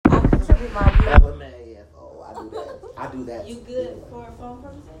do that. You good for phone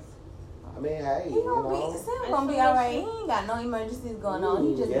purposes? I mean, hey, He gonna be alright. He ain't got no emergencies going on.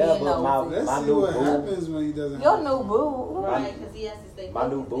 He just being nosy. Let's see what happens when he doesn't. Your new boo, right? Because he has to stay. My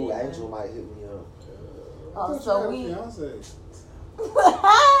new boo, Angel, might hit me up. Oh, so we.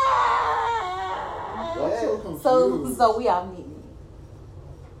 So we are meeting.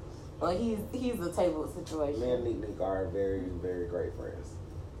 Well, he's a table situation. Me and Nick are very, very great friends.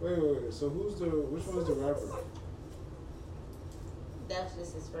 Wait. So which one's the rapper? That's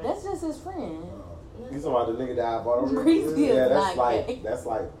just his friend. That's just his friend. You talking about the nigga that I bought over? Yeah, that's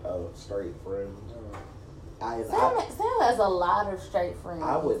like a straight friend. Sam has a lot of straight friends.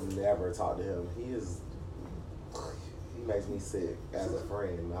 I would never talk to him. He makes me sick as a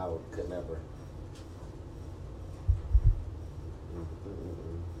friend. Could never.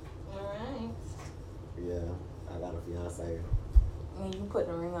 Alright. Yeah, I got a fiance. When you put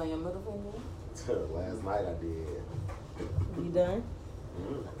the ring on your middle finger? Last night I did. You done?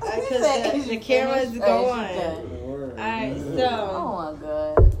 Because the camera's going. Alright, so. Oh my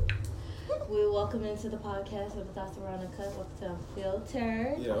god. We welcome into the podcast with the Thoughts Around the Cup. Welcome to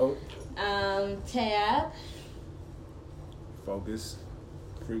Unfiltered. Yo. Tab. Focus.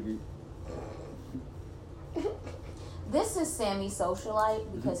 Freaky. This is Sammy's socialite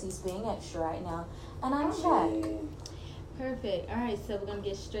because he's being extra right now. And I'm Shaq. Perfect. Alright, so we're going to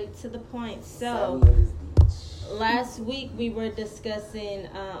get straight to the point. So, last week we were discussing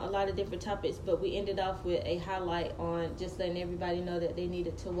a lot of different topics, but we ended off with a highlight on just letting everybody know that they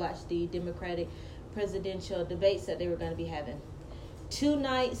needed to watch the Democratic presidential debates that they were going to be having. 2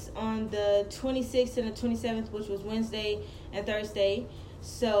 nights on the 26th and the 27th, which was Wednesday and Thursday.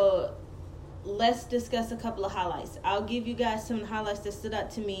 So let's discuss a couple of highlights. I'll give you guys some highlights that stood out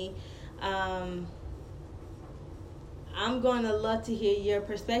to me. I'm going to love to hear your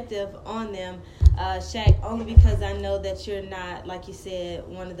perspective on them, Shaq, only because I know that you're not, like you said,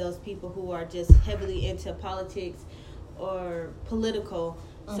 one of those people who are just heavily into politics or political.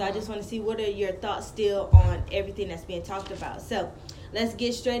 So I just want to see what are your thoughts still on everything that's being talked about. So let's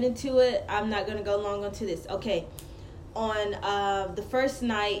get straight into it. I'm not going to go long onto this. Okay. On the first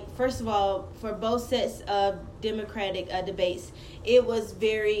night, first of all, for both sets of Democratic debates, it was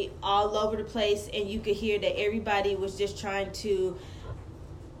very all over the place, and you could hear that everybody was just trying to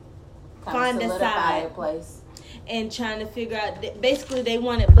find a side place and trying to figure out. Basically, they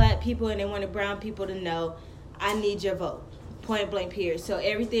wanted black people and they wanted brown people to know, I need your vote. Point blank period. So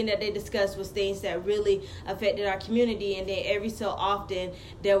everything that they discussed was things that really affected our community, and then every so often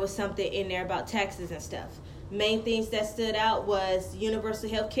there was something in there about taxes and stuff. Main things that stood out was universal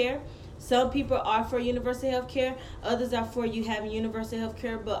health care. Some people are for universal health care. Others are for you having universal health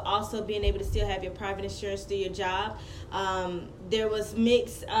care, but also being able to still have your private insurance through your job. There was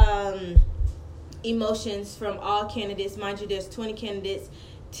mixed emotions from all candidates. Mind you, there's 20 candidates,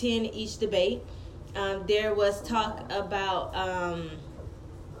 10 each debate. There was talk about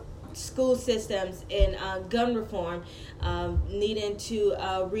school systems and gun reform, needing to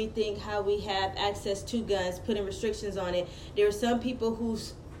rethink how we have access to guns, putting restrictions on it. There are some people who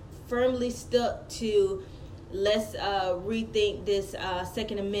firmly stuck to let's rethink this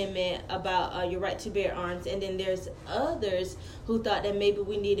Second Amendment about your right to bear arms, and then there's others who thought that maybe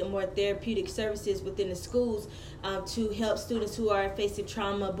we needed more therapeutic services within the schools to help students who are facing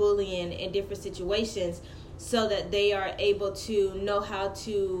trauma, bullying, and different situations, so that they are able to know how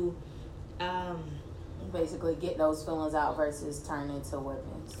to basically get those feelings out versus turn into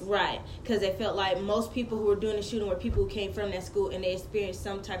weapons. Right, because they felt like most people who were doing the shooting were people who came from that school and they experienced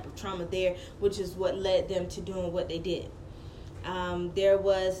some type of trauma there, which is what led them to doing what they did. There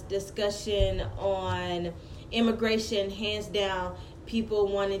was discussion on immigration, hands down. People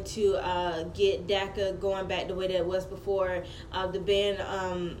wanted to get DACA going back the way that it was before. The ban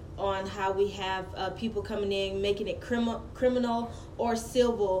on how we have people coming in, making it criminal or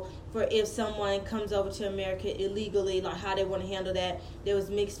civil for if someone comes over to America illegally, like how they want to handle that. There was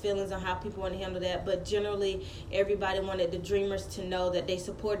mixed feelings on how people want to handle that, but generally everybody wanted the Dreamers to know that they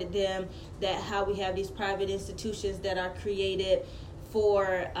supported them, that how we have these private institutions that are created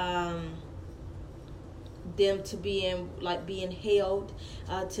for them to be in, like being held,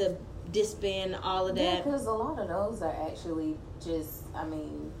 to disband all of that. Yeah, because a lot of those are actually just,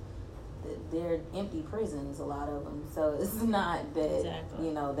 they're empty prisons, a lot of them. So it's not that,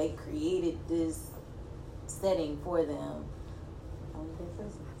 exactly. They created this setting for them. Only they're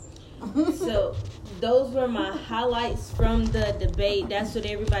prisons. So those were my highlights from the debate. That's what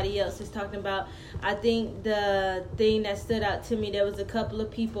everybody else is talking about. I think the thing that stood out to me, there was a couple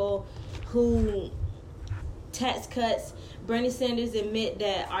of people who tax cuts. Bernie Sanders admit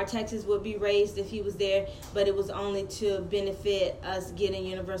that our taxes would be raised if he was there, but it was only to benefit us getting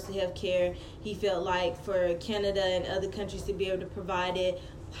universal health care. He felt like for Canada and other countries to be able to provide it,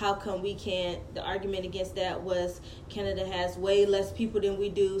 how come we can't? The argument against that was Canada has way less people than we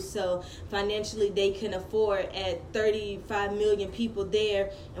do, so financially they can afford at 35 million people there,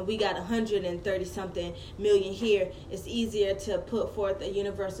 and we got 130 something million here. It's easier to put forth a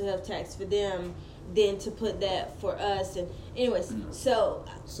universal health tax for them than to put that for us. And anyways, so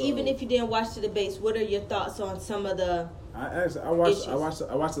even if you didn't watch the debates, what are your thoughts on some of the I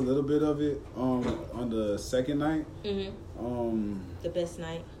watched a little bit of it on the second night. The best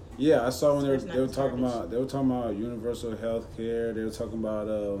night. Yeah, I saw when they were talking about universal health care. They were talking about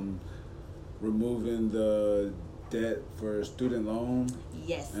removing the debt for student loan.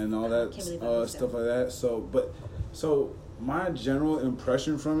 Yes. And all that stuff like that. So my general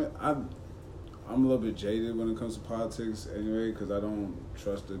impression from it, I'm a little bit jaded when it comes to politics anyway, because I don't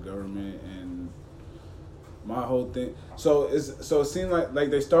trust the government and my whole thing. So it seemed like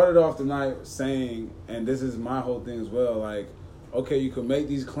they started off the night saying, and this is my whole thing as well, like, okay, you can make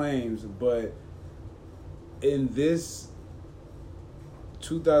these claims, but in this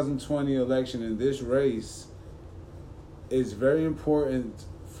 2020 election, in this race, it's very important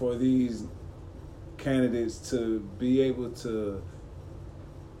for these candidates to be able to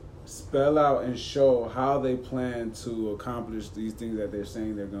spell out and show how they plan to accomplish these things that they're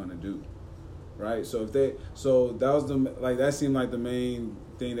saying they're going to do, right? So that seemed like the main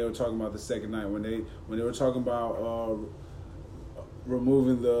thing they were talking about the second night when they were talking about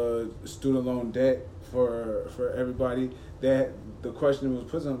removing the student loan debt for everybody. That the question was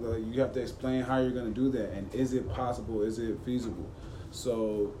put on, like, you have to explain how you're going to do that, and is it possible? Is it feasible?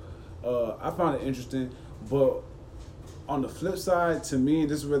 So I found it interesting, but on the flip side, to me,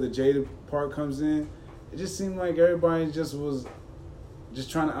 this is where the jaded part comes in. It just seemed like everybody was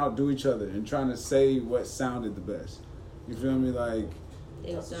trying to outdo each other and trying to say what sounded the best. You feel me? Like,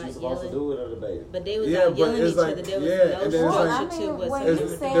 they was that's what not you're supposed to do in a debate. But they was out yelling each other. There was no structure to what's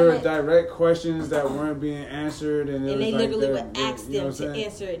happening. There were direct questions that weren't being answered, and they literally would ask them to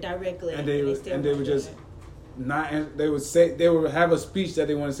answer it directly, and they would just not. They would have a speech that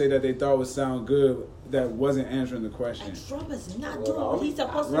they want to say that they thought would sound good that wasn't answering the question. And Trump is not doing what he's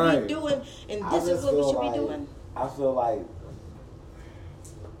supposed to be doing, and this is what we should be doing. I feel like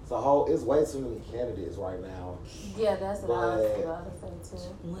it's way too many candidates right now. Yeah, that's what I was about to say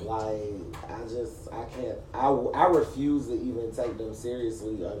too. Like, I can't. I refuse to even take them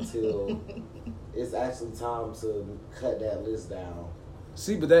seriously until it's actually time to cut that list down.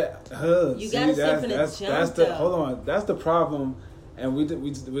 See, but that you gotta say from the jump. Hold on, that's the problem, and we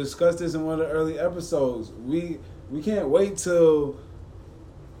discussed this in one of the early episodes. We can't wait till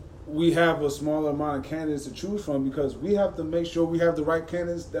we have a smaller amount of candidates to choose from, because we have to make sure we have the right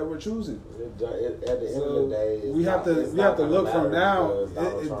candidates that we're choosing. At the end of the day, we have to look from now.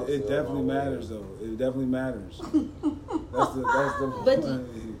 It definitely matters, though. It definitely matters. That's the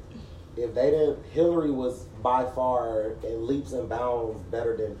point. Hillary was by far in leaps and bounds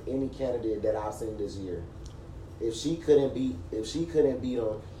better than any candidate that I've seen this year. If she couldn't beat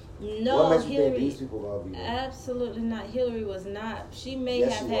them, no, what makes you Hillary, think these people gonna beat them? Absolutely not. Hillary was not. She may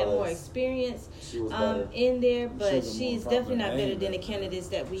have had more experience in there, but she's definitely not better than the candidates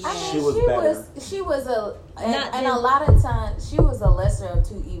that we had. I mean, she was a lot of times she was a lesser of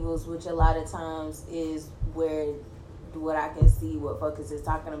two evils, which a lot of times is where what I can see what Focus is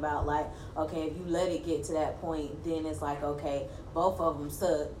talking about. Like, okay, if you let it get to that point, then it's like, okay, both of them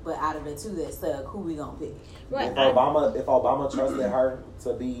suck, but out of the two that suck, who we gonna pick? Right. If Obama trusted her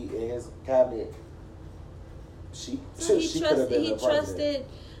to be in his cabinet, she could have been the president.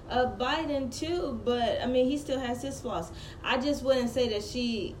 He trusted Biden too, but I mean, he still has his flaws. I just wouldn't say that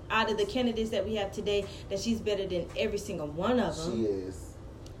she, out of the candidates that we have today, that she's better than every single one of them. She is.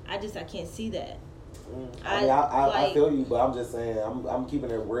 I can't see that. I feel you, but I'm just saying, I'm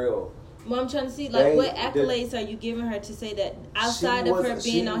keeping it real. Well, I'm trying to see, what accolades are you giving her to say that outside of her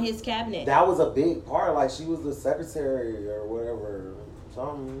being on his cabinet? That was a big part. Like, she was the secretary or whatever.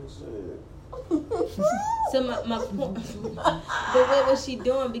 Something shit. So my point, but what was she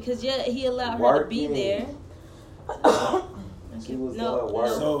doing? Because he allowed her to be there. She was no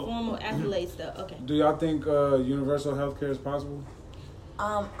formal accolades though. Okay. Do y'all think universal health care is possible?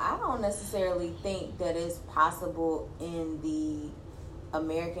 I don't necessarily think that it's possible in the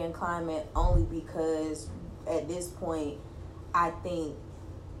American climate, only because at this point, I think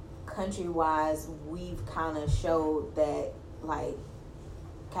country-wise, we've kind of showed that, like,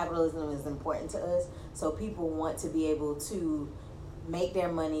 capitalism is important to us. So people want to be able to make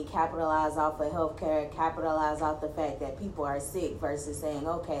their money, capitalize off of healthcare, capitalize off the fact that people are sick, versus saying,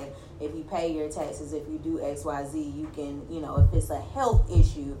 okay, if you pay your taxes, if you do XYZ, you can, if it's a health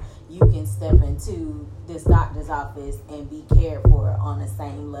issue, you can step into this doctor's office and be cared for on the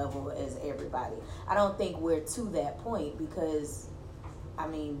same level as everybody. I don't think we're to that point because,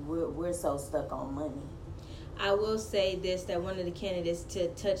 we're so stuck on money. I will say this, that one of the candidates, to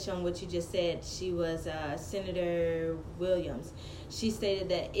touch on what you just said, she was Senator Williams. She stated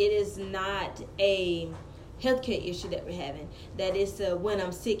that it is not a healthcare issue that we're having, that it's a when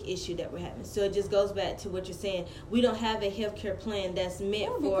I'm sick issue that we're having. So it just goes back to what you're saying. We don't have a healthcare plan that's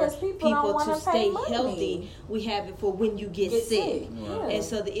meant for people to stay healthy. We have it for when you get sick. Yeah. And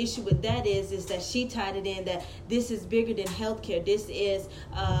so the issue with that is that she tied it in that this is bigger than healthcare. This is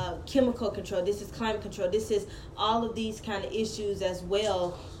chemical control. This is climate control. This is all of these kind of issues as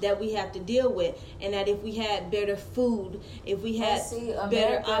well that we have to deal with. And that if we had better food, if we had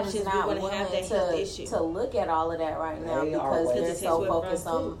better options, we wouldn't have that health issue. To look at all of that right now because they're so focused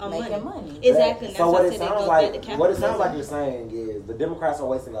on making money. Exactly. So what it sounds like you're saying is the Democrats are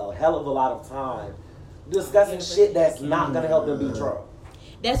wasting a hell of a lot of time discussing shit that's not going to help them beat Trump.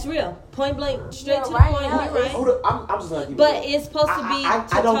 That's real. Point blank, straight to the point. You're right. I'm just going to keep it. But it's supposed to be.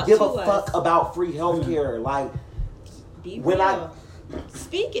 I don't give a fuck about free healthcare. Like, when I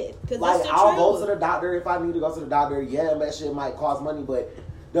speak it, because like I'll go to the doctor if I need to go to the doctor. Yeah, that shit might cost money, but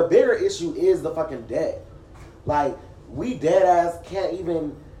the bigger issue is the fucking debt. Like, we dead ass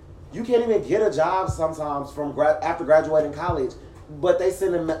you can't even get a job sometimes from after graduating college, but they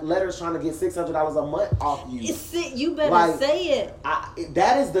sending letters trying to get $600 a month off you. You better say it.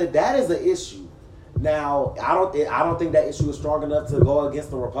 That is the issue. Now, I don't think that issue is strong enough to go against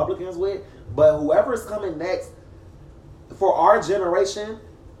the Republicans with, but whoever is coming next for our generation,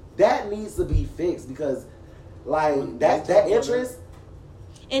 that needs to be fixed because, like, that interest.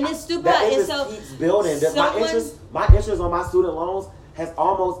 And it's stupid. That interest keeps building. My interest on my student loans it's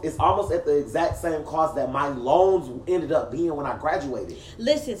almost at the exact same cost that my loans ended up being when I graduated.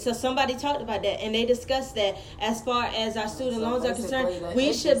 Listen, so somebody talked about that, and they discussed that as far as our student loans are concerned,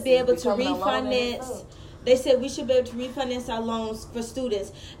 we should be able to refinance. They said we should be able to refinance our loans for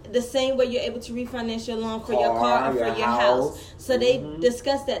students the same way you're able to refinance your loan for your car or for your house. So they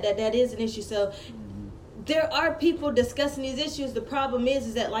discussed that is an issue. So there are people discussing these issues. The problem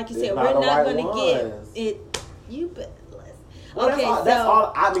is that, like you said, we're not going to get it.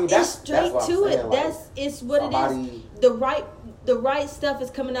 That's straight to it. It's what it is. The right stuff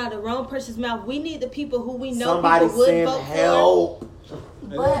is coming out of the wrong person's mouth. We need the people who we know somebody people would vote help.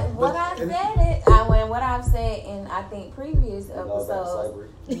 for. But what I've said in I think previous episodes,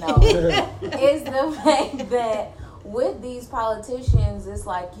 is the fact that with these politicians, it's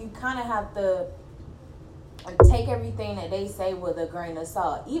like you kind of have to take everything that they say with a grain of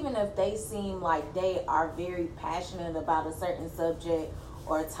salt, even if they seem like they are very passionate about a certain subject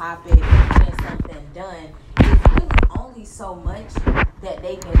or topic and getting something done. It's really only so much that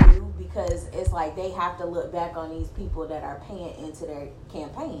they can do because it's like they have to look back on these people that are paying into their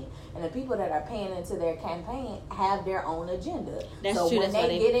campaign, and the people that are paying into their campaign have their own agenda. That's true. When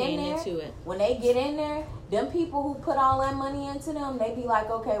they get in there, them people who put all that money into them, they be like,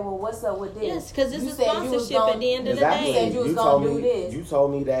 okay, well, what's up with this? Yes, because this is sponsorship at the end of the day. You said you was going to do this. You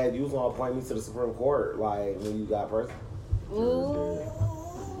told me that you was going to appoint me to the Supreme Court, like, when you got president.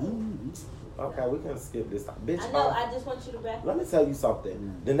 Okay, we can skip this. Bitch, I know, I just want you to back up. Let me tell you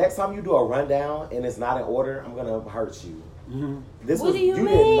something. The next time you do a rundown and it's not in order, I'm going to hurt you. What do you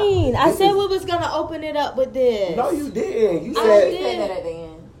mean? I said we was going to open it up with this. No, you didn't. You said that at the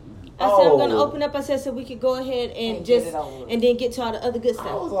end. I said I'm going to open up. I said so we could go ahead and just and then get to all the other good stuff.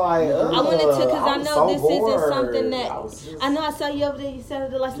 I was like, I wanted to because I know this isn't something that I know. I saw you over there. You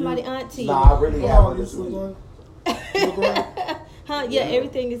sounded like somebody auntie. Nah, I really haven't this week. Huh? Yeah,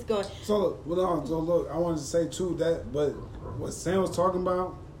 everything is going. So look, I wanted to say too that, but what Sam was talking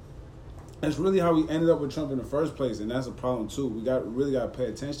about, that's really how we ended up with Trump in the first place, and that's a problem too. We really got to pay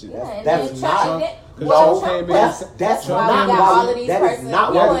attention. That's not why we got all of these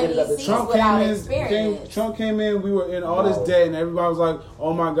personalities. Trump came in. We were in all this debt, and everybody was like,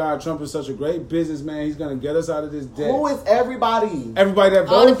 "Oh my God, Trump is such a great businessman. He's going to get us out of this debt." Who is everybody? Everybody that voted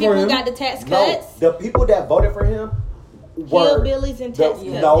for him. All the people who got the tax cuts. The people that voted for him. Hillbillies and tax cuts.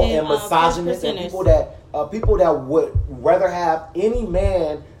 And misogynists and people that would rather have any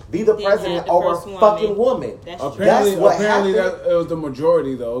man be the president over a fucking woman. Apparently that it was the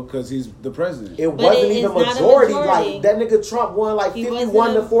majority though, because he's the president. It wasn't even majority. Like that nigga Trump won like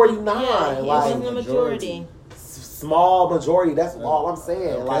 51 to 49. Yeah, he wasn't the majority. small majority. That's all I'm saying.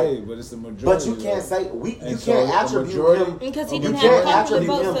 Okay, like, but it's the majority. But you can't say you can't attribute him because he didn't have popular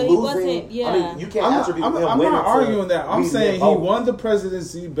vote, so he wasn't. Yeah, I mean, you can't attribute him. I'm not arguing that. I'm saying he vote. won the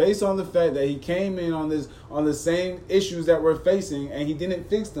presidency based on the fact that he came in on the same issues that we're facing, and he didn't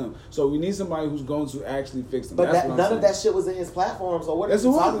fix them. So we need somebody who's going to actually fix them. But none of that shit was in his platform. So what are you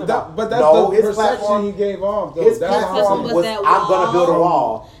talking about? But that's the perception platform, he gave off. Though. His platform was I'm going to build a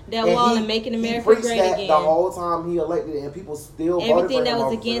wall. That wall and making America great again. The whole time he elected, and people still voted everything for that him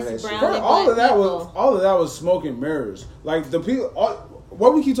was against brown and all of that people. All of that was smoke and mirrors. Like the people.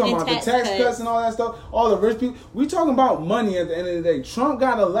 What we keep talking about, the tax cuts and all that stuff, all the rich people. We talking about money at the end of the day. Trump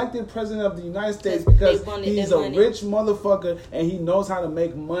got elected president of the United States because he's a rich motherfucker and he knows how to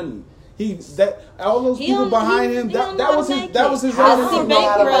make money. All those people behind him. That was his resume.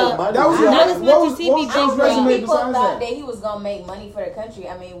 Not as much as he be bankrupt. People thought that he was gonna make money for the country.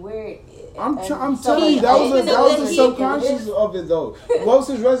 I mean, I'm telling you, that was the subconscious of it though. What was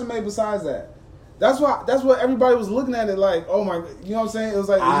his resume besides that? That's what everybody was looking at it like. Oh my, you know what I'm saying? It was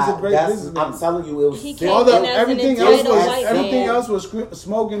like he's a great businessman. I'm telling you, it was everything else was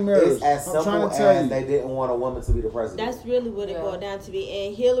smoke and mirrors. It's as simple as they didn't want a woman to be the president. That's really what it boiled down to be.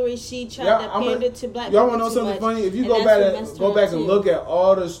 And Hillary, she tried to pander to black people. Y'all want to know something funny? If you go back and look at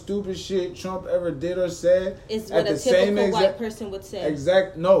all the stupid shit Trump ever did or said, it's what a typical white person would say. At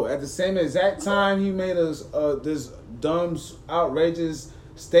the same exact time he made us this dumb, outrageous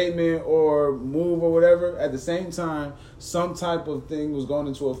statement or move or whatever, at the same time some type of thing was going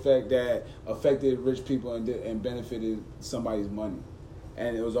into effect that affected rich people and benefited somebody's money,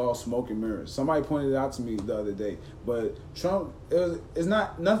 and it was all smoke and mirrors. Somebody pointed it out to me the other day. But Trump,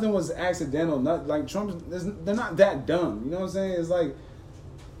 nothing was accidental. Not like they're not that dumb, you know what I'm saying? It's like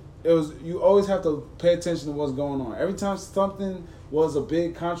you always have to pay attention to what's going on. Every time something was a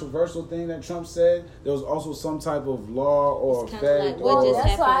big controversial thing that Trump said, there was also some type of law or effect or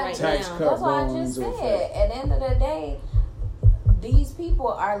tax cut. That's why I just said, at the end of the day, these people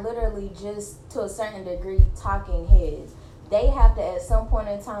are literally just, to a certain degree, talking heads. They have to, at some point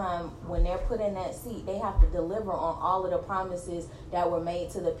in time, when they're put in that seat, they have to deliver on all of the promises that were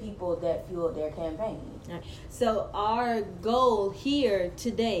made to the people that fueled their campaign. Right. So our goal here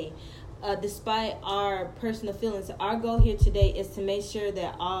today, despite our personal feelings, our goal here today is to make sure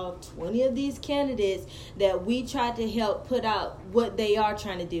that all 20 of these candidates that we try to help put out what they are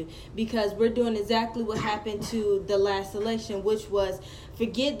trying to do, because we're doing exactly what happened to the last election, which was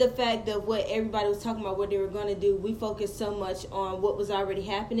forget the fact of what everybody was talking about, what they were going to do. We focused so much on what was already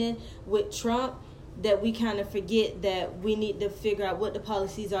happening with Trump that we kind of forget that we need to figure out what the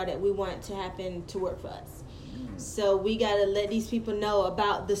policies are that we want to happen to work for us. So we got to let these people know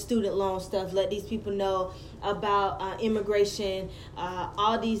about the student loan stuff, let these people know about immigration,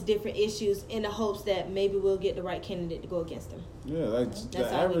 all these different issues, in the hopes that maybe we'll get the right candidate to go against them. Yeah, like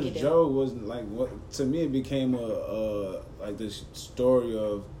the average Joe was like, what to me it became like this story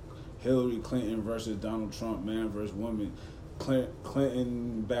of Hillary Clinton versus Donald Trump, man versus woman.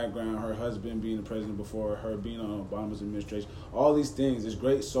 Clinton background, her husband being the president before her, being on Obama's administration, all these things, this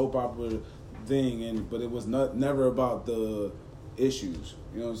great soap opera thing, but it was never about the issues.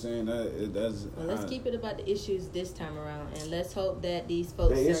 You know what I'm saying? Let's keep it about the issues this time around, and let's hope that these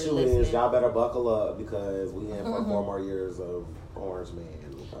folks the are issue listening. Is y'all better buckle up, because we have 4 more years of Orange Man.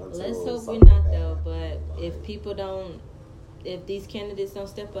 Let's hope we're not though. But if these candidates don't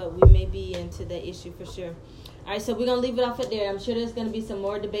step up, we may be into that issue for sure. All right, so we're going to leave it off at there. I'm sure there's going to be some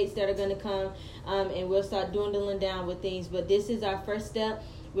more debates that are going to come, and we'll start dwindling down with things. But this is our first step.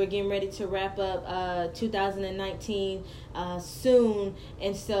 We're getting ready to wrap up 2019 soon.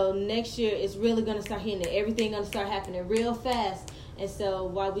 And so next year is really going to start hitting it. Everything going to start happening real fast. And so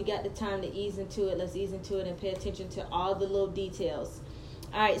while we got the time to ease into it, let's ease into it and pay attention to all the little details.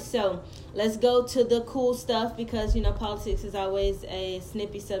 All right, so let's go to the cool stuff, because, you know, politics is always a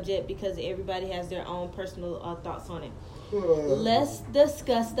snippy subject because everybody has their own personal thoughts on it. Let's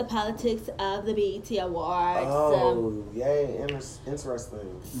discuss the politics of the BET Awards. Oh, yay,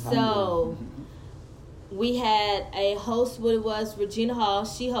 interesting. So, we had a host, what it was, Regina Hall.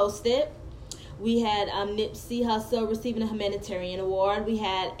 She hosted. We had Nipsey Hussle receiving a humanitarian award. We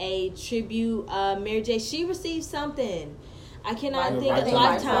had a tribute, Mary J. She received something. I cannot think of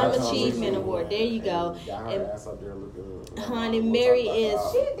Lifetime Achievement Award. There you go. Honey, Mary is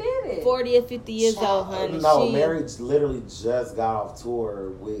 40 or 50 years old, honey. No, Mary literally just got off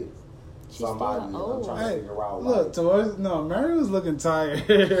tour with somebody. I'm trying to figure out. Look, Mary was looking tired.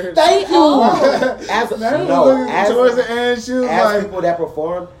 Thank you. As towards the end, she was like, people that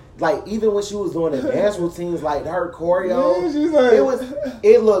perform, like even when she was doing the dance routines, like her choreo, Yeah, she's like,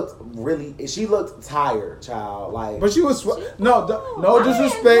 it looked really. She looked tired, child. Like, but she was no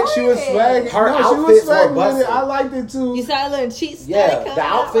disrespect. She was swagging. Her no, outfits she was swagging were with it. busted. I liked it too. You saw a little cheat stuff. yeah, the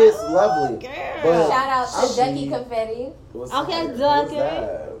outfit's lovely. But Shout out to Ducky Confetti. Okay,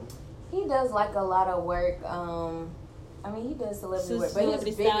 Ducky. He does like a lot of work. I mean, he does celebrity work, but his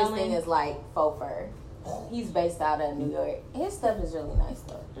Celebrity biggest styling. thing is like faux fur. He's based out of New York. His stuff is really nice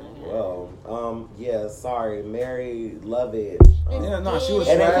though. Well, yeah, sorry, Mary, love it. Yeah, no, she was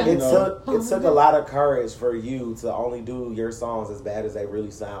And swagging it though. took a lot of courage for you to only do your songs as bad as they really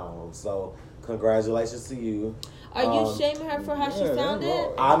sound. So, congratulations to you. Are you shaming her for how she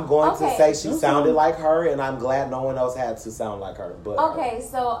sounded? I'm going to say she Okay. sounded like her, and I'm glad no one else had to sound like her. But Okay,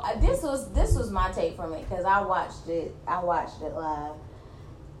 so this was my take from it because I watched it live.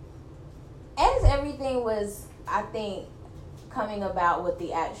 As everything was, I think, coming about with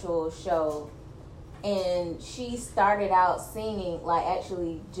the actual show, and she started out singing, like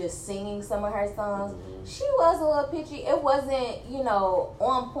actually just singing some of her songs. She was a little pitchy. It wasn't,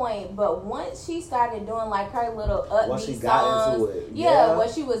 on point. But once she started doing like her little upbeat once she got songs, into it, yeah,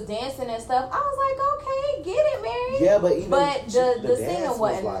 when she was dancing and stuff, I was like, okay, get it, Mary. Yeah, but even the dance singing was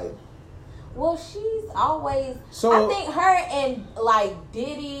wasn't. like. Well, she's always. So- I think her and like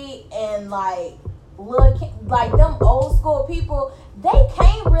Diddy and like like them old school people, they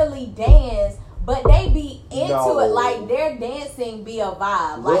can't really dance, but they be into it. Like their dancing be a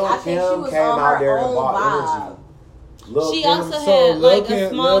vibe. Like I think she was on her own vibe. She also so had Lil like a Kim-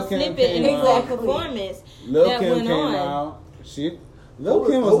 small Lil Kim snippet came in out. the full performance Lil that Kim went came on. out. Lil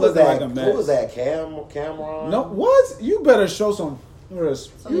Kim was looking like a mess. Who was that? Cameron? No, what? You better show some. You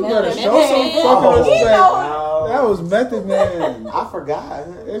Method better show Man. some Oh, fucking respect. no. That was Method Man. I forgot.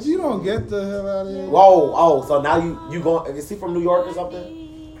 If you don't get the hell out of here, Whoa, so now you going? Is he from New York or something?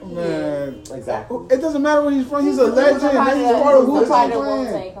 man. Exactly. It doesn't matter where he's from. He's a legend. He's part of Wu-Tang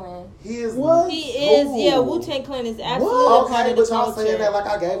Clan. He is What? He is, Ooh. yeah. Wu-Tang Clan is absolutely What? part Okay, of the but y'all saying that culture.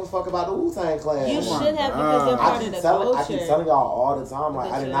 like I gave a fuck about the Wu-Tang Clan. You Oh my should have because they're God. part I of keep the telling culture. y'all all the time. Like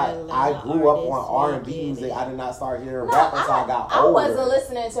Because I did you're not. a lot I of grew up artists, on R&B yeah, music. get I did not start hearing No, rap until I got I older. wasn't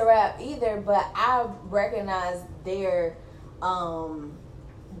listening to rap either, but I recognized their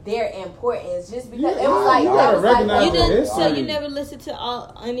importance just because Yeah, it was like you that gotta was like recognize You the didn't, history. so you never listened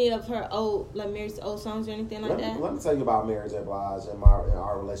to any of her old, like Mary's old songs or anything like that? Let me tell you about Mary J. Blige and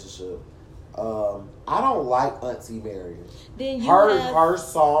our relationship. I don't like Auntie Mary. Then you Her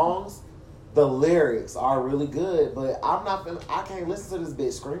songs, the lyrics are really good, but I can't listen to this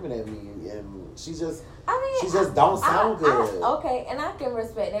bitch screaming at me, and she just don't sound good. Okay, and I can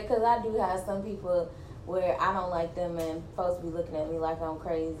respect that because I do have some people where I don't like them and folks be looking at me like I'm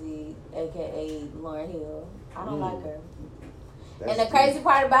crazy, aka Lauryn Hill. I don't like her. That's And the crazy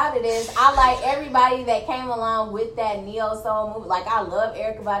part about it is, I like everybody that came along with that neo soul movie. Like I love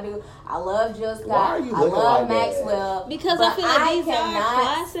Erykah Badu, I love Jill Why Scott, are you I looking love like that? Maxwell. Because but I feel like these are cannot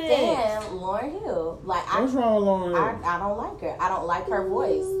classics. stand Lauryn Hill. Like What's wrong with Lauryn Hill? I don't like her. I don't like her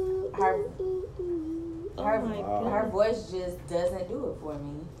voice. Her voice just doesn't do it for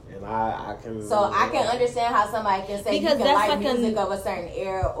me. And I can. So I can understand how somebody can say Because you can that's like like music of a certain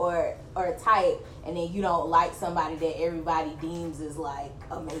era or type, and then you don't like somebody that everybody deems is like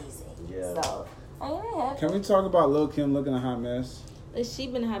amazing. Yeah. So I ain't happy. Can we talk about Lil Kim looking a hot mess? She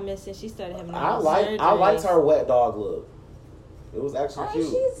been a hot mess since she started having I all liked surgeries. her wet dog look. It was actually I mean,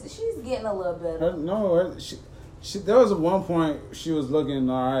 cute. she's getting a little better. She there was at one point she was looking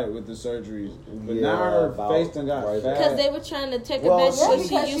all right with the surgeries, but now her face done got fat. Because they were trying to take her Well, back to what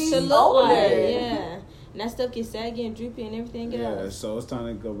because she used to she's look older. like. Yeah. And that stuff gets saggy and droopy and everything Yeah, else. so it's time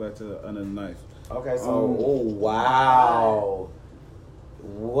to go back to under the knife. Okay, so oh wow.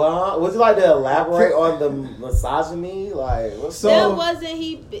 What would you like to elaborate on the misogyny? Like, what's So-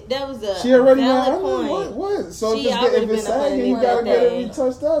 that was a She already valid went. point. What? So She just already if it's been up sagging, you under gotta that get it thing.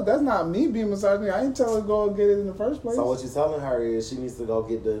 retouched up. That's not me being misogynistic. I didn't tell her to go get it in the first place. So what you're telling her is she needs to go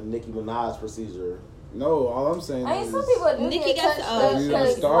get the Nicki Minaj procedure. No, all I'm saying I mean, is some people do Nikki get got touched the- up if you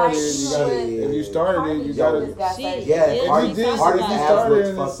because, started, like, you gotta. shit. If you started it, you Cardi gotta. just got She- surgery. Yeah, Yeah, Cardi, she If you talked Cardi's about it. ass started looks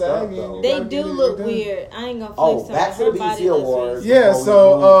and it's fucked up, sagging, though. you They gotta do get it look done. weird. I ain't gonna Oh, flex on back to her the body BT looks Awards. weird. Yeah, before we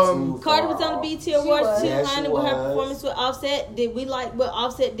so, move too Cardi far was on the off. BT She Awards was. too, Yeah, she lining with her was. performance with Offset. Did we like what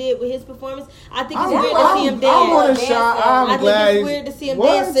Offset did with his performance? I think it's I'm- weird to see him I'm dance. gonna I'm I think glad. it's weird to see him What?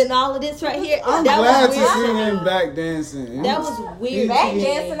 dancing all of this right here. I'm that glad was to weird. see him back dancing. That was weird. Back to me.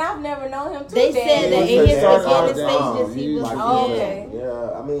 dancing, I've never known him to They dance. said that He in was his dancing beginning all down. stages, he was. Like, Oh, yeah. okay.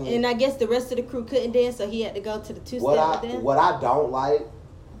 Yeah, I mean, And I guess the rest of the crew couldn't dance, so he had to go to the two-step with them. what I don't like,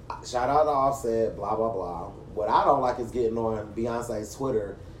 shout out to Offset, blah blah blah. What I don't like is getting on Beyonce's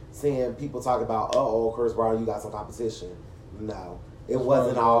Twitter seeing people talk about, Chris Brown, you got some competition. No. It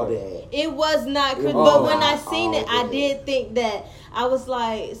wasn't all that. It was not, but when I seen it, I did think that. I was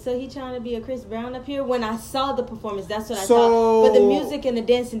like, so he trying to be a Chris Brown up here? When I saw the performance, that's what I thought. But the music and the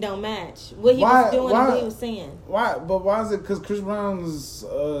dancing don't match. What he was doing and what he was saying. Why? But why is it? Because Chris Brown's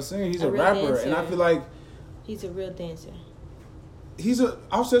singer, he's a rapper. Dancer. And I feel like... He's a real dancer.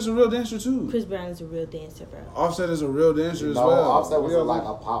 Offset's a real dancer too. Chris Brown is a real dancer, bro. Offset is a real dancer as well. Offset was like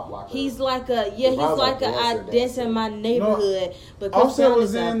a pop rocker. He's like I dance in my neighborhood. But Chris Offset Brown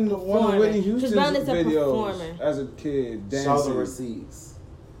was is in one of Whitney Houston's videos as a kid dancing. Show the receipts.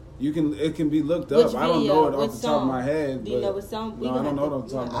 It can be looked up. I don't know it off the top of my head. Do you know what song? No, I don't know it off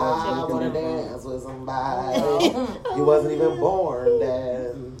the top of my head. I want to dance with somebody. He wasn't even born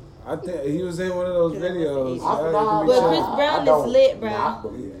then. I think he was in one of those videos. But Chris Brown is lit, bro.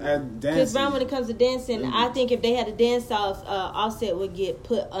 Chris Brown, when it comes to dancing, I think if they had a dance off, Offset would get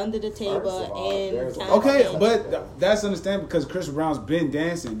put under the table Okay, but that's understandable because Chris Brown's been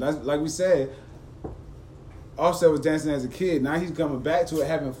dancing. Like we said, Offset was dancing as a kid. Now he's coming back to it,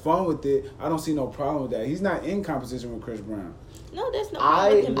 having fun with it. I don't see no problem with that. He's not in competition with Chris Brown. No, that's not.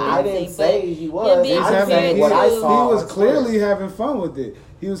 I didn't say he was. He was clearly having fun with it.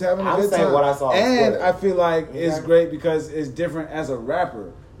 He was having a good time. What I saw and I feel like it's great because it's different as a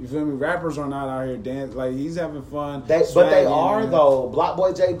rapper. You feel me? Rappers are not out here dancing. Like, he's having fun. But they are, though. Block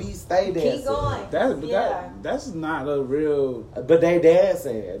Boy JB stay dancing. Keep going. That's not a real... But they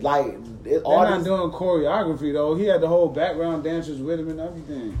dancing. Like, they're not doing choreography, though. He had the whole background dancers with him and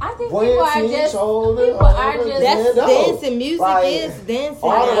everything. I think people are just... That's dancing. Music is dancing.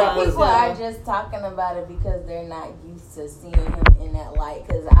 People are just talking about it because they're not used to seeing him in that light.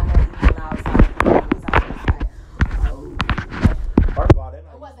 Because I know even when I was talking about it, I was like, first of all, it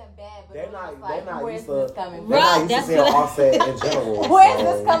wasn't bad, but they're not where's used this coming from? They're not used to seeing Offset in general. Where's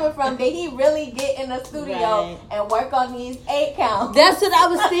this coming from? Did he really get in the studio and work on these 8 counts? That's what I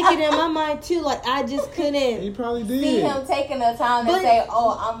was thinking in my mind too. Like, I just couldn't. He probably did. See him taking the time to say,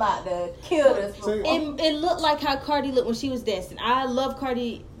 I'm about to kill this. It looked like how Cardi looked when she was dancing. I love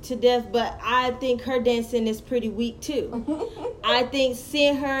Cardi to death, but I think her dancing is pretty weak too. I think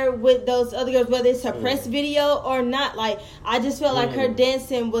seeing her with those other girls, whether it's her press video or not, like, I just felt like her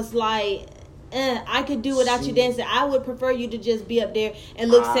dancing was like, I could do without you dancing. I would prefer you to just be up there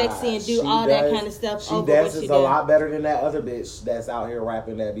and look sexy and do all that kind of stuff. She dances a lot better than that other bitch that's out here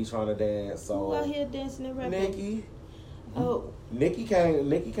rapping that be trying to dance. So who out here dancing and rapping? Nicki. Oh. Nicki can't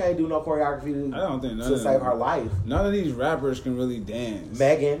do no choreography. I don't think to save her life. None of these rappers can really dance.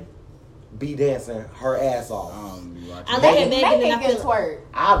 Megan be dancing her ass off. I look at Megan and I feel twerk.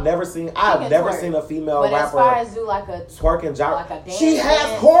 I've never seen a female rapper. But as far as do like a twerk and gyro, like a dance, she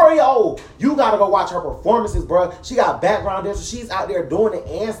has choreo. You gotta go watch her performances, bro. She got background dancers. She's out there doing it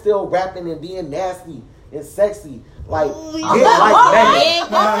and still rapping and being nasty and sexy. Like, get like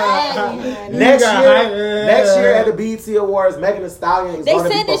Megan. Next year at the BET Awards, Megan Thee Stallion is going to be performing.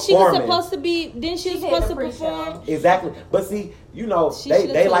 They said that she was supposed to be. Didn't she was supposed to perform? Exactly. But see, you know,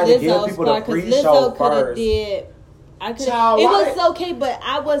 they like to give people the pre-show first. It was okay, but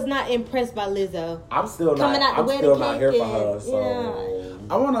I was not impressed by Lizzo. I'm still not here for her. So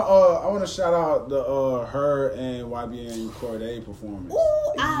I wanna shout out the her and YBN Cordae performance.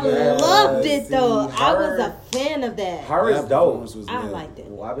 Ooh, I loved it though. I was a fan of that. Her is dope. I liked it.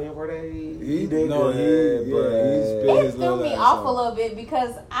 YBN Cordae, he did good. It threw me off a little bit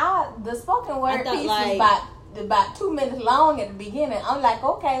because the spoken word piece was about 2 minutes long at the beginning. I'm like,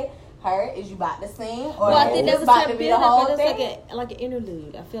 okay. Her, is you about to sing? Or I think that was about to be the whole thing? like an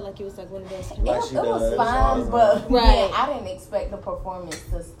interlude. I feel like it was like one of those. It was fine, but I didn't expect the performance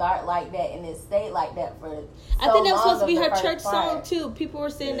to start like that and it stayed like that for. I think that was supposed to be her church song too. People were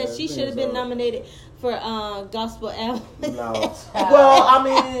saying that she should have been nominated for gospel album. No. Well, I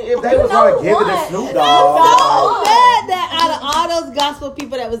mean, if they was gonna give it to Snoop Dogg, so bad that out of all those gospel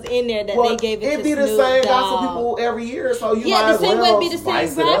people that was in there, that they gave it to Snoop Dogg. It'd be the same gospel people every year, so you the same way be the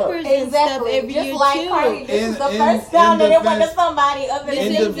same rappers and stuff every year like too. Cardi, this is the first time that it went to somebody other than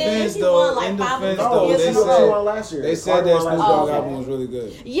in defense though, they said that Snoop Dogg album was really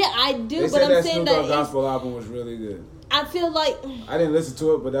good. Yeah, I do, but I'm saying that Snoop Dogg gospel album was really good. I feel like I didn't listen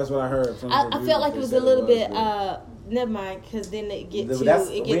to it, but that's what I heard from. I felt like it was a little bit. Never mind, because then it gets too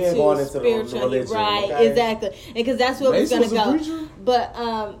spiritual, right? Okay. Exactly, and because that's where we're gonna go. But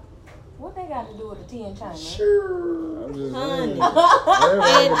what they got to do with the tea in China? Sure, honey.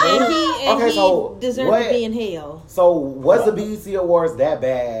 and he deserves to be in hell. So was the BET Awards that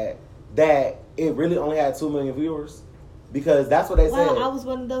bad that it really only had 2 million viewers? Because that's what they said. I was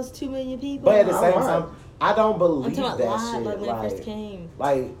one of those 2 million people. But at the same time. I don't believe I'm talking that about shit. live, like when it first came.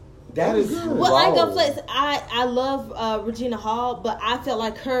 Like that is well, I ain't gonna flex. I love Regina Hall, but I felt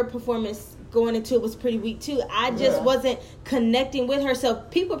like her performance going into it was pretty weak too. I just wasn't connecting with her, so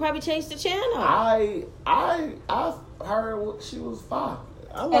people probably changed the channel. I heard she was fine.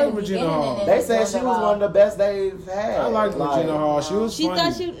 I like Regina Hall. They said she was one of the best they've had. I like Regina Hall. She was funny.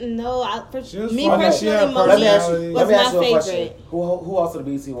 Thought she was me funny. personally, Monique was my favorite. Who hosted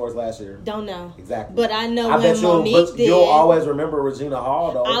the BET Awards last year? Don't know. Exactly. But I know when Monique did. You'll always remember Regina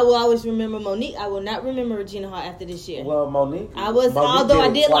Hall, though. I will always remember Monique. I will not remember Regina Hall after this year. Well, Monique. Although I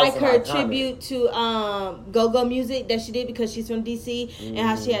did like her tribute to Go-Go Music that she did because she's from DC and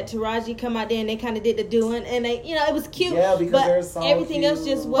how she had Taraji come out there and they kind of did the doing and they, it was cute. Yeah, because but they're so everything cute. else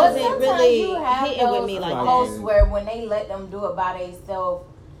just wasn't really hitting with me like hosts that. where when they let them do it by themselves,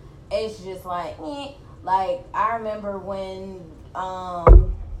 it's just like, like I remember when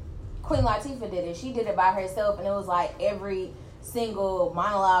Queen Latifah did it. She did it by herself, and it was like every single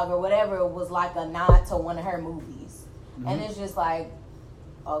monologue or whatever was like a nod to one of her movies, and it's just like,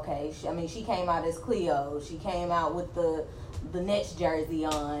 okay. She came out as Cleo. She came out with the Nets jersey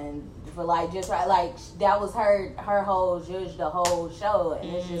on for like just right, like that was her whole judge the whole show, and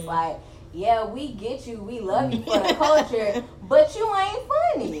it's just like, yeah, we get you, we love you for the culture, but you ain't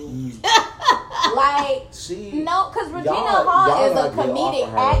funny. Like because Regina Hall is a comedic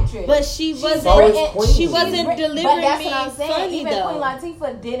actress, but she wasn't delivering but that's me what I'm saying. funny Even though. Queen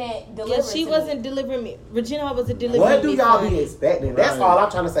Latifah didn't deliver. Yeah, she wasn't delivering me. Regina Hall wasn't delivering What do me y'all funny. be expecting? That's all I'm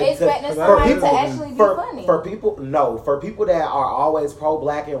trying to say. Expecting somebody to actually be funny. For people that are always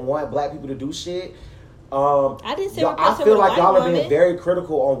pro-black and want black people to do shit. I didn't say I feel like y'all are being very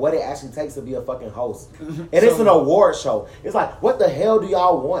critical on what it actually takes to be a fucking host. And it's an award show. It's like, what the hell do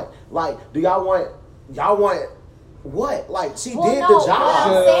y'all want? Like, do y'all want what? Like, she did the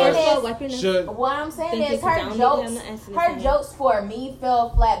job. What I'm saying is her jokes for me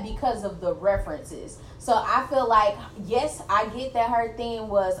fell flat because of the references. So I feel like, yes, I get that her theme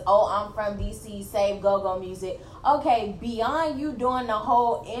was, I'm from DC, save Go-Go Music. Okay, beyond you doing the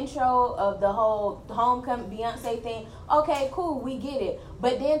whole intro of the whole homecoming Beyonce thing, okay, cool, we get it.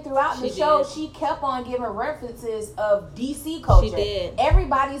 But then throughout the show, she kept on giving references of DC culture. She did.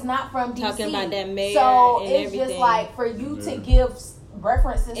 Everybody's not from DC. Talking about that mayor so and it's everything. Just like for you to give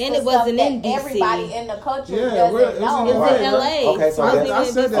references and to it wasn't stuff in that DC. Everybody in the culture It doesn't know. was in LA. Okay, so I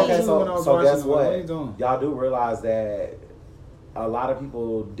said that so guess what? Y'all do realize that a lot of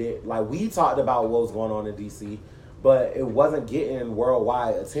people did, like, we talked about what was going on in DC, but it wasn't getting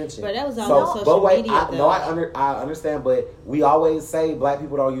worldwide attention. But that was all on social media. I understand, but we always say black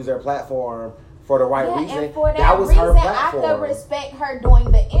people don't use their platform for the right reason. And for that was reason, her platform. I could respect her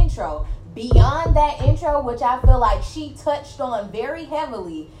doing the intro. Beyond that intro, which I feel like she touched on very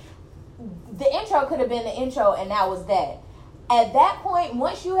heavily, the intro could have been the intro, and that was that. At that point,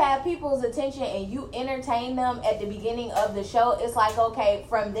 once you have people's attention and you entertain them at the beginning of the show, it's like, okay,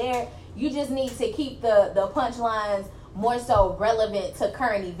 from there, you just need to keep the punchlines more so relevant to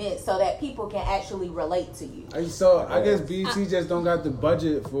current events so that people can actually relate to you. So I guess BET just don't got the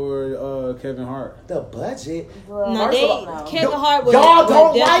budget for Kevin Hart. The budget? Kevin Hart was y'all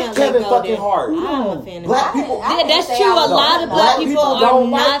don't like Kevin fucking Hart. I'm a fan of black people. That's true. A lot of black people are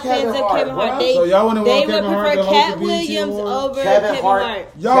not fans of Kevin Hart. So y'all wouldn't want Kevin Hart to host the Cat BET Williams Awards? over Kevin Hart.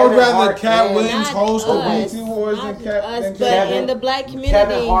 Y'all would rather Cat Williams host the BET Awards than Kevin. But in the black community,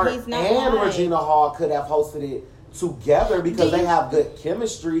 Kevin Hart he's not and Regina Hall could have hosted it together because they have good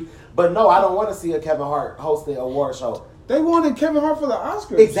chemistry. But no, I don't want to see a Kevin Hart host the award show. They wanted Kevin Hart for the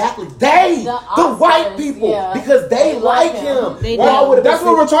Oscars. Exactly. The white people, because they like him. That's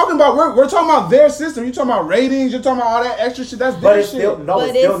what we're talking about. We're talking about their system. You're talking about ratings. You're talking about all that extra shit. That's their shit. It's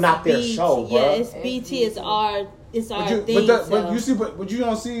still not their show, bro. Yeah, it's BT. It's our thing. But you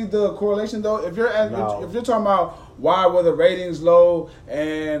don't see the correlation though. If you're talking about why were the ratings low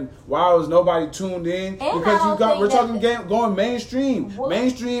and why was nobody tuned in, because we're talking going mainstream.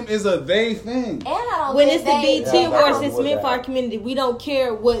 Mainstream is a they thing. And when it's the BT Awards, it's meant for our community. We don't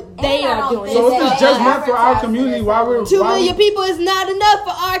care what they are doing. So if it's just meant for our community, why we're 2 million people is not enough for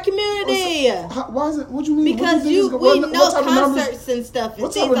our community. Why is it? What do you mean? Because we know concerts and stuff.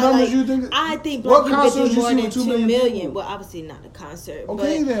 What type of numbers you think? I think black people could do more than 2 million. Well, obviously not a concert.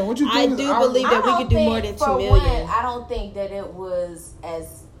 Okay, then what you think? I do believe that we could do more than 2 million. I don't think that it was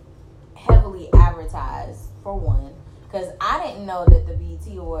as heavily advertised, for one. because I didn't know that the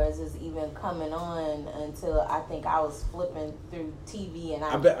BET Awards was even coming on until I think I was flipping through TV and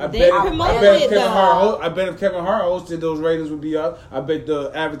I bet if Kevin Hart hosted, those ratings would be up. I bet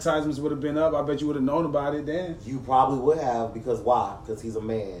the advertisements would have been up. I bet you would have known about it then. You probably would have, because why? Because he's a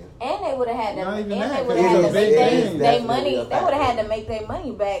man. And they would have had to. Not even and that, they would have had to make their money. Definitely They would have had to make their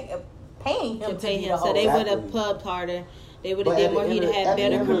money back, paying him to pay be him. the So host. they would have pubbed harder. They would have did more. He'd have had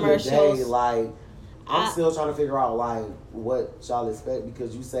better commercials. Day, like, I'm still trying to figure out like what y'all expect,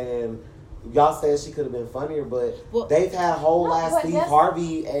 because y'all said she could have been funnier, but they've had whole ass Steve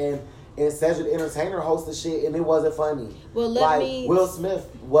Harvey and Cedric the Entertainer host the shit, and it wasn't funny. Well, Will Smith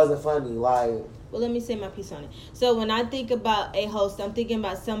wasn't funny. Well, let me say my piece on it. So when I think about a host, I'm thinking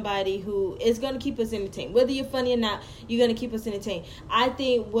about somebody who is going to keep us entertained. Whether you're funny or not, you're going to keep us entertained. I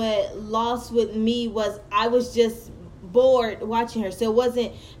think what lost with me was I was just bored watching her. So it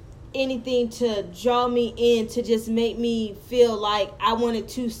wasn't anything to draw me in to just make me feel like I wanted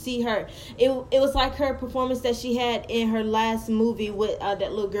to see her. It was like her performance that she had in her last movie with that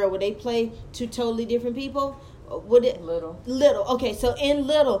little girl where they play two totally different people. Little. Okay, so in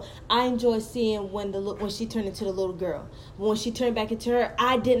Little, I enjoyed seeing when she turned into the little girl. When she turned back into her,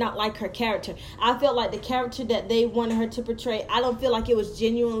 I did not like her character. I felt like the character that they wanted her to portray, I don't feel like it was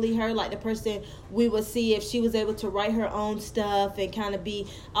genuinely her, like the person we would see if she was able to write her own stuff and kind of be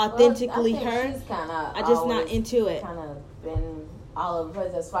authentically her. I just not into it. Kind of been all over the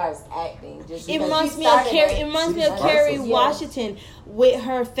place as far as acting. It reminds me of Kerry Washington with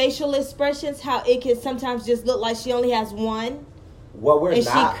her facial expressions. How it can sometimes just look like she only has one. She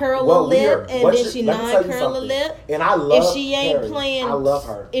curl a lip and then she non-curl a lip. And I love if she ain't Carrie. playing. I love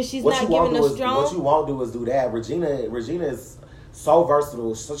her. If she's not giving a strong. What you won't do is do that. Regina is so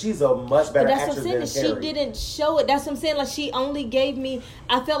versatile. So she's a much better actress than Carrie. That's what I'm saying. She didn't show it. That's what I'm saying. Like, she only gave me.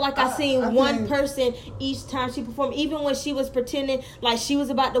 I felt like I seen one person each time she performed. Even when she was pretending like she was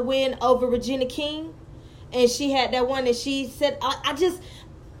about to win over Regina King, and she had that one that she said.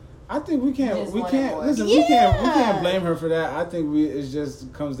 I think we can't blame her for that. I think it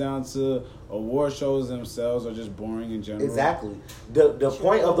just comes down to award shows themselves are just boring in general. Exactly. The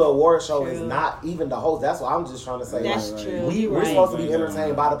point of the award show is not even the host. That's what I'm just trying to say. That's true. We're supposed to be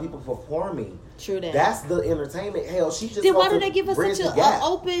entertained by the people performing. True that. That's the entertainment. Hell, she just. Then why do they give us such an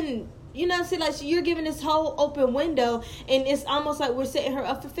open? You know what I'm saying? Like, you're giving this whole open window, and it's almost like we're setting her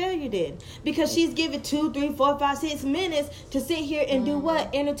up for failure then. Because she's given 2, 3, 4, 5, 6 minutes to sit here and do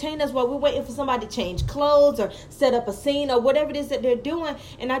what? Entertain us while we're waiting for somebody to change clothes or set up a scene or whatever it is that they're doing.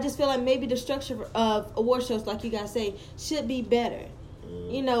 And I just feel like maybe the structure of award shows, like you guys say, should be better.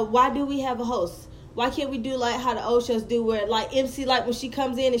 You know, why do we have a host? Why can't we do like how the old shows do, where like MC, like when she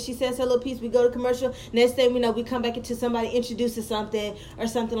comes in and she says her little piece, we go to commercial, next thing we know we come back into somebody introduces something or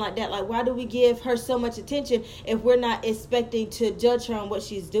something like that. Like, why do we give her so much attention if we're not expecting to judge her on what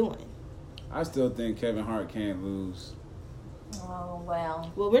she's doing? I still think Kevin Hart can't lose. Oh,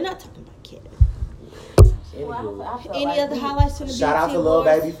 well. Well, we're not talking about Kevin. Any other highlights from the Shout out to Lil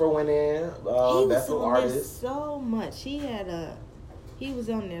Baby for winning Best New Artist. So much. He was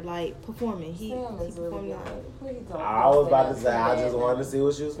on there, like, performing. He performed. I was about to say, I just wanted to see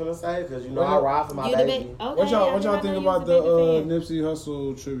what she was going to say, because you know I ride for my baby. Okay, what y'all think about the Nipsey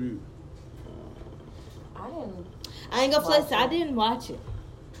Hussle tribute? I ain't gonna flex. I didn't watch it.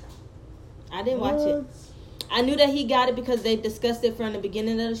 I knew that he got it because they discussed it from the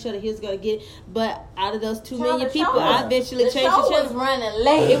beginning of the show that he was going to get it. But out of those 2 million people, I eventually changed the channel. The show was running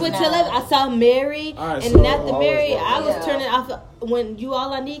late. It went till 11. I saw Mary. Right, and after Mary, I was turning off. When You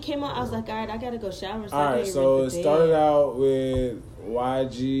All I Need came on, I was like, all right, I got to go shower. All right, so it started out with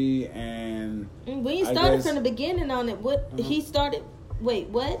YG and... When you started from the beginning on it, he started... Wait,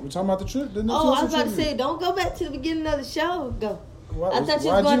 what? We're talking about the trip. I was about to say, don't go back to the beginning of the show. Go. I thought you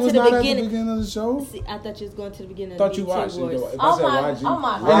was going to the beginning of the show. See, I thought you was going to the beginning. Thought you watched it. If I said YG. Oh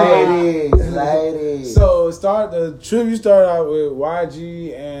my God. Ladies. So the tribute started out with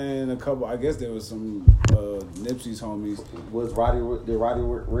YG and a couple. I guess there was some Nipsey's homies. Did Roddy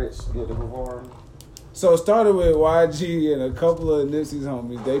Rich get to perform? So it started with YG and a couple of Nipsey's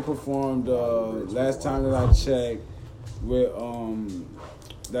homies. They performed last time that I checked with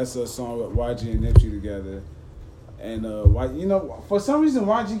that's a song with YG and Nipsey together. And for some reason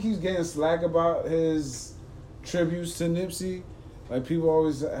YG keeps getting slack about his tributes to Nipsey. Like, people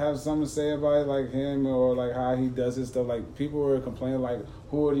always have something to say about it, like him or like how he does his stuff. Like, people were complaining, like,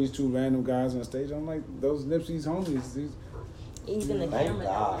 who are these two random guys on the stage? I'm like, those Nipsey's homies. Even the camera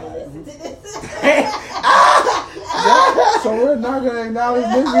don't listen to this. So we're not gonna acknowledge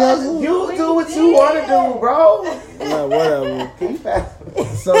Nipsey. You do what you want to do, bro. Yeah, whatever. Can you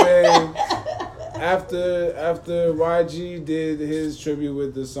fast? So then, after YG did his tribute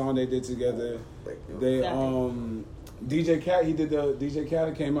with the song they did together, they DJ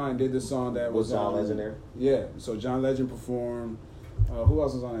Khaled came out and did the song that was John Legend there. Yeah, so John Legend performed. Who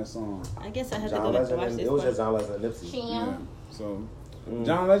else was on that song? I guess I had to go back to watch this. It was just John Legend and Nipsey. Yeah. So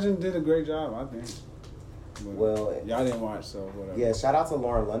John Legend did a great job, I think. But well, y'all didn't watch, so whatever. Yeah, shout out to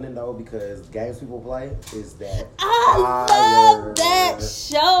Lauren London though, because games people play is that. I love that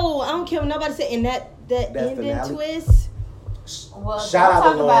show. I don't care what nobody said. And that ending finale twist. Well, shout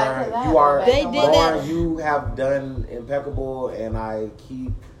out to Lauren. They did Lauren, that. you have done impeccable, and I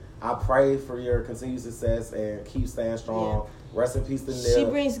pray for your continued success and keep staying strong. Yeah. Rest in peace to Nip. She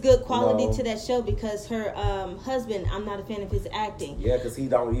brings good quality to that show because her husband, I'm not a fan of his acting. Yeah, because he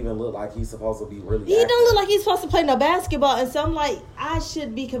don't even look like he's supposed to be really He don't look like he's supposed to play no basketball. And so I'm like, I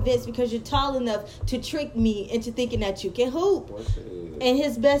should be convinced because you're tall enough to trick me into thinking that you can hoop. And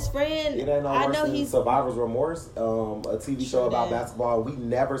his best friend, I know he's Survivor's Remorse, a TV show about basketball. We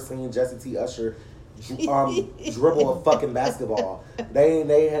never seen Jesse T. Usher dribble a fucking basketball.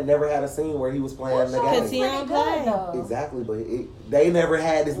 They had never had a scene where he was playing the game. Because he don't play. Exactly, but they never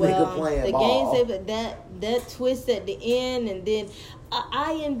had this nigga playing ball. The games, that twist at the end, and then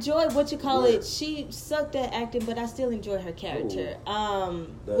I enjoy it. She sucked at acting, but I still enjoy her character.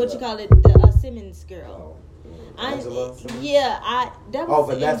 The Simmons girl. Angela? That was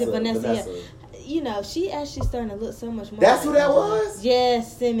Vanessa. Yeah. You know, she actually starting to look so much more. That's who that was?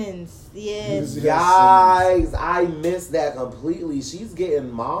 Yes, Simmons. Yes. Guys, I missed that completely. She's getting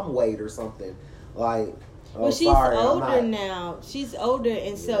mom weight or something. Like, she's older now. She's older,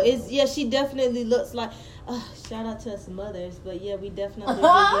 and so she definitely looks like. Shout out to us mothers, but we definitely do get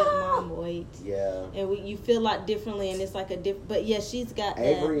mom weight. Yeah, and you feel a lot differently, and it's like a different. But she's got.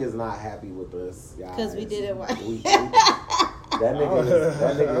 Avery is not happy with us, guys, because we didn't watch. That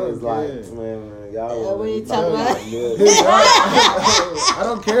nigga is like, man, y'all. What are you talking about? I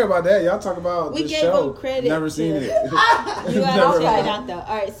don't care about that. Y'all talk about we the gave show. him credit. Never seen it. You gotta check it out though.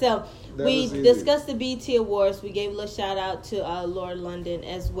 All right, so. We discussed the BET Awards. We gave a little shout out to Lauren London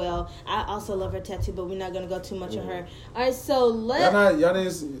as well. I also love her tattoo, but we're not gonna go too much on her. All right, so y'all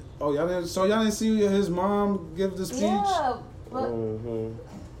didn't see his mom give the speech. Yeah, but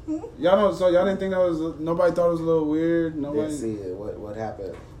y'all didn't think that was nobody thought it was a little weird. Nobody didn't see it. What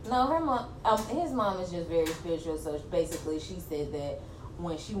happened? No, her mom. His mom is just very spiritual. So basically, she said that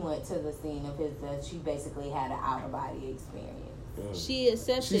when she went to the scene of his death, she basically had an out of body experience. She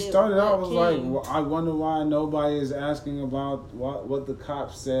accepted. She started out was like, well, I wonder why nobody is asking about what the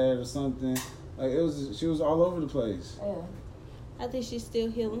cops said or something. Like she was all over the place. Yeah, I think she's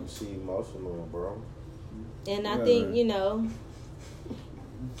still healing. She emotional, bro. And I think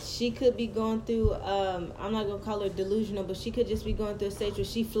she could be going through. I'm not gonna call her delusional, but she could just be going through a stage where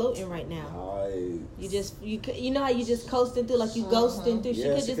she's floating right now. Nice. You know how you just coasting through, like you ghosting through. She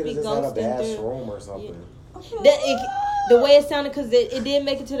could just be ghosting had a bad through. room or something. The way it sounded, because it did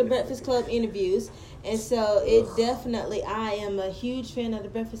make it to the Breakfast Club interviews, and so it definitely. I am a huge fan of the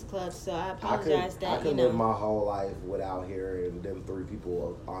Breakfast Club, so I apologize I could live my whole life without hearing them three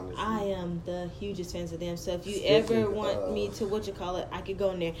people. Honestly, I am the hugest fans of them. So if you ever want me to I could go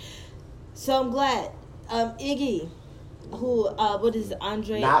in there. So I'm glad, Iggy. Who? What is it?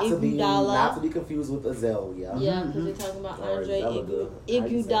 Andre Iguodala? Not to be confused with Azalea. Yeah, because they're talking about Andre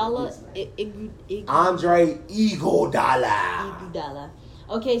Iguodala. Andre Iguodala. Iguodala.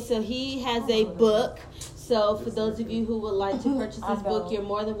 Okay, so he has a book. So for those of you who would like to purchase this book, you're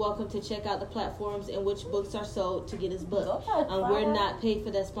more than welcome to check out the platforms in which books are sold to get his book. We're not paid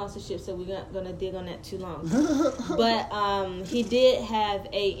for that sponsorship, so we're not going to dig on that too long. But he did have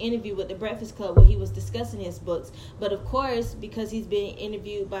a interview with the Breakfast Club where he was discussing his books. But of course, because he's being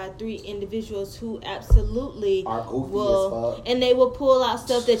interviewed by 3 individuals who absolutely are goofy as fuck, and they will pull out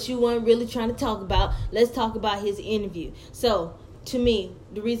stuff that you weren't really trying to talk about. Let's talk about his interview. So to me,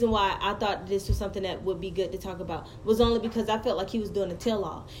 the reason why I thought this was something that would be good to talk about was only because I felt like he was doing a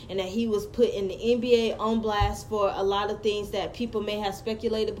tell-all and that he was putting the NBA on blast for a lot of things that people may have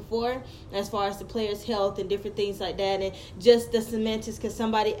speculated before as far as the players' health and different things like that, and just the semantics, because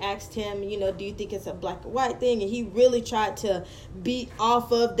somebody asked him, do you think it's a black and white thing? And he really tried to beat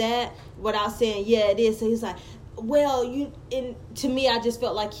off of that without saying, yeah, it is. So he's like, well, to me, I just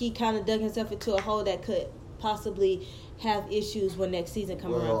felt like he kind of dug himself into a hole that could possibly have issues when next season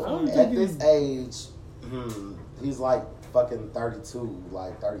come around. At this age, he's like fucking 32,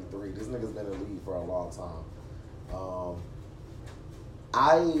 like 33. This nigga's been in the league for a long time.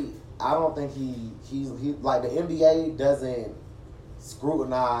 I don't think he's like, the NBA doesn't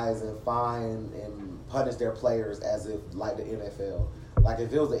scrutinize and fine and punish their players as if like the NFL. Like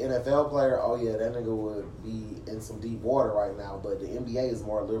if it was an NFL player, oh yeah, that nigga would be in some deep water right now. But the NBA is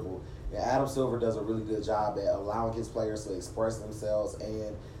more liberal. And Adam Silver does a really good job at allowing his players to express themselves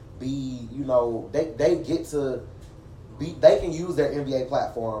and be, you know, they get to be, they can use their NBA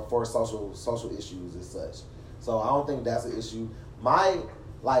platform for social issues and such. So I don't think that's an issue. My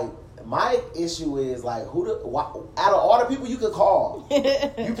issue is like out of all the people you could call,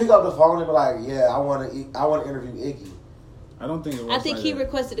 you pick up the phone and be like, yeah, I want to interview Iggy. I don't think it was. I think like he that.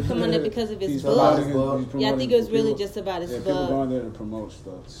 requested to come on there because of his book. Yeah, I think it was really just about his book. People going there to promote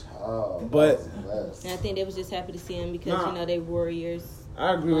stuff. Oh, but and I think they was just happy to see him because you know they warriors.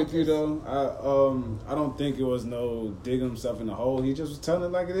 I agree with you though. I don't think it was no digging himself in the hole. He just was telling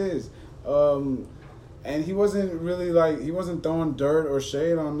it like it is. And he wasn't really he wasn't throwing dirt or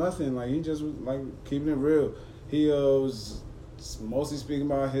shade on nothing. Like he just was like keeping it real. He was mostly speaking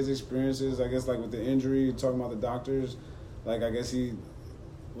about his experiences. I guess like with the injury, talking about the doctors. Like, I guess he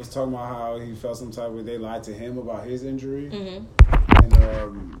was talking about how he felt some type of they lied to him about his injury. Mm-hmm.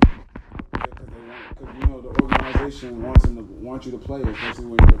 And, because you know, the organization wants you to play, especially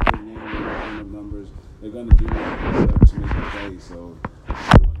when you're putting in the numbers. They're going to do that to make you play. So, he was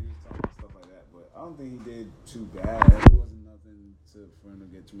talking about stuff like that. But I don't think he did too bad. It wasn't nothing for him to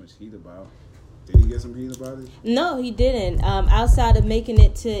get too much heat about. Did he get some heat about it? No, he didn't. Outside of making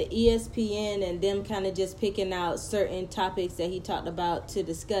it to ESPN and them kind of just picking out certain topics that he talked about to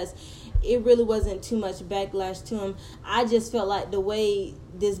discuss, it really wasn't too much backlash to him. I just felt like the way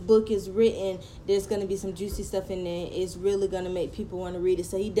this book is written, there's going to be some juicy stuff in there. It's really going to make people want to read it.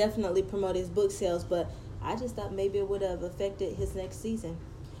 So he definitely promoted his book sales, but I just thought maybe it would have affected his next season.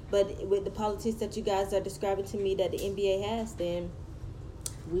 But with the politics that you guys are describing to me that the NBA has, then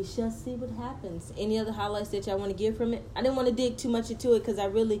we shall see what happens. Any other highlights that y'all want to give from it? I didn't want to dig too much into it because I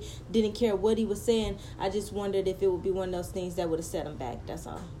really didn't care what he was saying. I just wondered if it would be one of those things that would have set him back. That's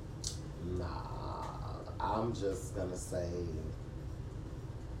all. Nah, I'm just going to say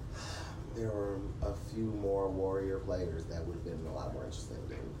there were a few more Warrior players that would have been a lot more interesting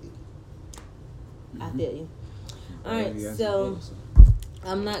than Iggy. I feel you. All right, so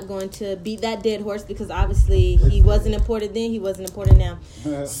I'm not going to beat that dead horse because obviously he wasn't important then, he wasn't important now.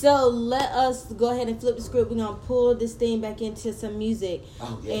 So let us go ahead and flip the script. We're going to pull this thing back into some music.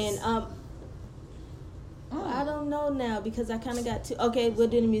 Oh, yes. And I don't know now because I kind of got to... Okay, we'll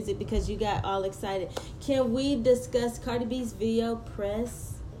do the music because you got all excited. Can we discuss Cardi B's video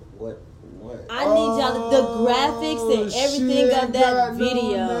press? What? I need y'all the graphics and everything of that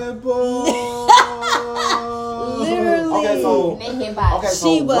video. Literally. Okay, so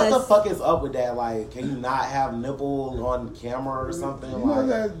she what was, the fuck is up with that? Like, can you not have nipple on camera or something? You know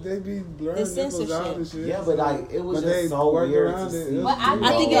that they be blurring nipples out and shit. Yeah, but like it was just so weird to see. But I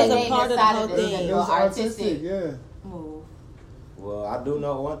think it was a part of the whole thing. It was artistic, yeah. Well, I do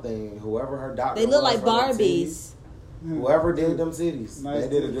know one thing. Whoever her doctor, they look like Barbies. Whoever did them titties, they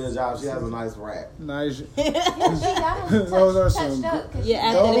did a good job. She has a nice rack. Nice. She got them touched up.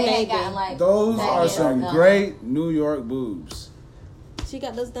 Those are some great New York boobs. She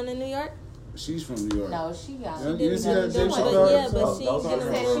got those done in New York? She's from New York. No, she got them. She went to the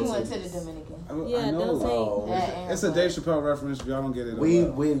Dominican. I know. It's a Dave Chappelle reference. But y'all don't get it. We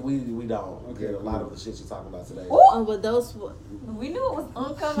don't. Okay, a lot of the shit she's talking about today. Oh, but those. We knew it was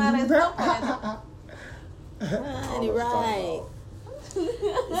gonna come out at some point. Right.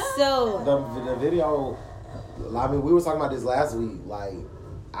 So the video, I mean, we were talking about this last week. Like,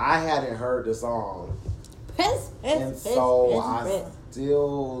 I hadn't heard the song, and so I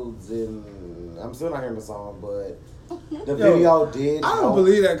still didn't. I'm still not hearing the song, but the video did. I don't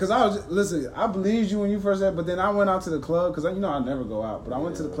believe that because I believed you when you first said, but then I went out to the club because I never go out, but I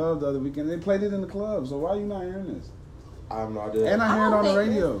went to the club the other weekend. They played it in the club, so why are you not hearing this? I'm not there. And I hear it on the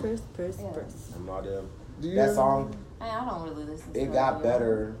radio. I'm not there. That song, I don't really listen to it. Got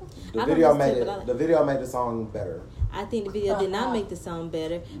better. The video made it. The video made the song better. I think the video did not make the song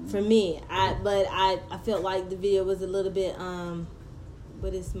better for me. I felt like the video was a little bit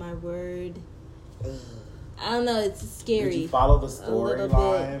what is my word? I don't know. It's scary. Did you follow the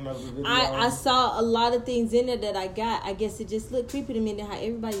storyline of the video? I saw a lot of things in there that I got. I guess it just looked creepy to me. And how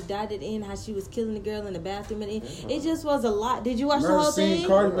everybody dotted in, how she was killing the girl in the bathroom, and it just was a lot. Did you watch the whole thing?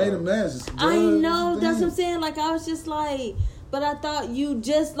 Cardi made a mess. I know. That's what I'm saying. Like I was just like, But I thought you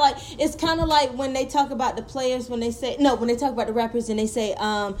just like, it's kind of like when they talk about the players, when they talk about the rappers and they say,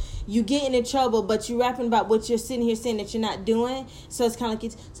 you getting in trouble, but you rapping about what you're sitting here saying that you're not doing. So it's kind of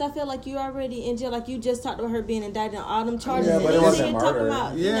like, so I feel like you already in jail. Like you just talked about her being indicted on all them charges. Yeah, but it wasn't murder.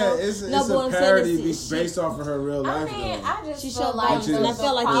 About, it's a parody based off of her real life. I mean, I just feel like, and I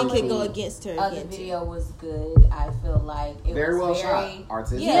feel like it could go against her. The video was good. I feel like it very was well shot,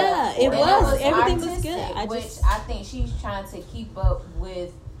 artistic. Yeah, it was. Everything was good. Which I think she's trying to keep up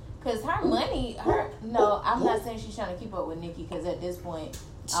with, because her money, I'm not saying she's trying to keep up with Nicki, because at this point,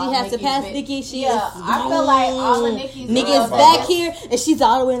 she has to pass Nicki. I feel like all of Nicki's Nicki's back here, and she's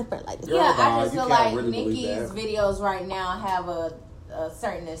all the way in the front like this. Yeah, I just feel like Nicki's videos right now have a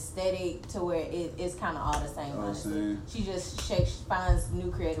certain aesthetic to where it's kind of all the same. Honestly, she just finds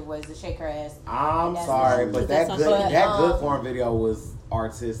new creative ways to shake her ass. I'm sorry, but that good form video was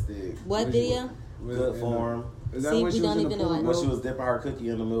artistic. What video? Good form. Is that when she was in the pool? When she was dipping her cookie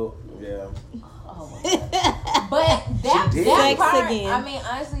in the milk. Yeah. Oh my God. But that part, I mean,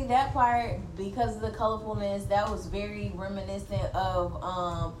 honestly, that part, because of the colorfulness, that was very reminiscent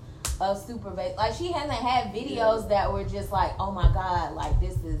of Super Bass. Like, she hasn't had videos that were just like, oh my God, like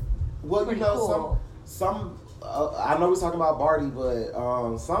this is pretty cool. Some I know we're talking about Barty,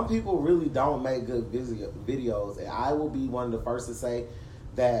 but some people really don't make good videos, and I will be one of the first to say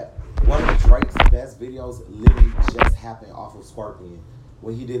that one of Drake's best videos literally just happened off of Scorpion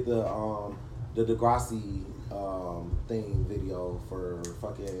when he did the Degrassi thing video for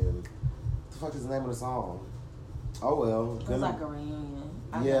fucking, what the fuck is the name of the song? Oh well, it's like a reunion.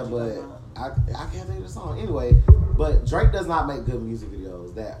 Yeah, but I can't think of the song anyway. But Drake does not make good music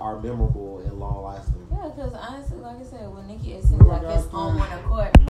videos that are memorable and long lasting. Yeah, because honestly, like I said, with Nicki, it seems like it's on one accord.